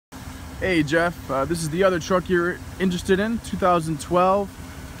Hey Jeff, this is the other truck you're interested in,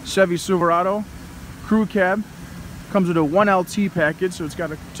 2012 Chevy Silverado crew cab. Comes with a 1LT package, so it's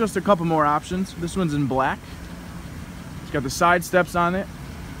got just a couple more options. This one's in black. It's got the side steps on it,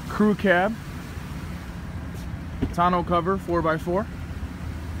 crew cab, tonneau cover 4x4.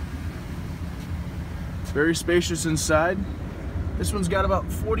 Very spacious inside. This one's got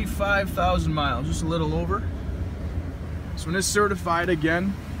about 45,000 miles, just a little over. This one is certified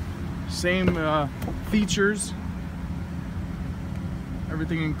again. Same features,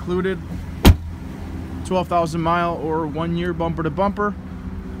 everything included. 12,000 mile or 1 year bumper to bumper.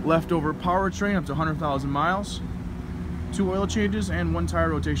 Leftover powertrain up to 100,000 miles. 2 oil changes and 1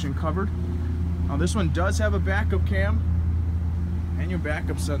 tire rotation covered. Now this one does have a backup cam and your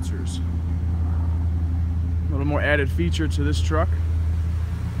backup sensors. A little more added feature to this truck.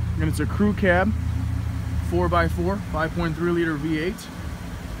 And it's a crew cab, 4x4, 5.3 liter V8.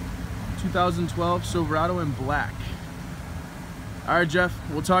 2012 Silverado in black. All right, Jeff,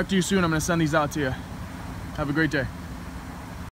 we'll talk to you soon. I'm going to send these out to you. Have a great day.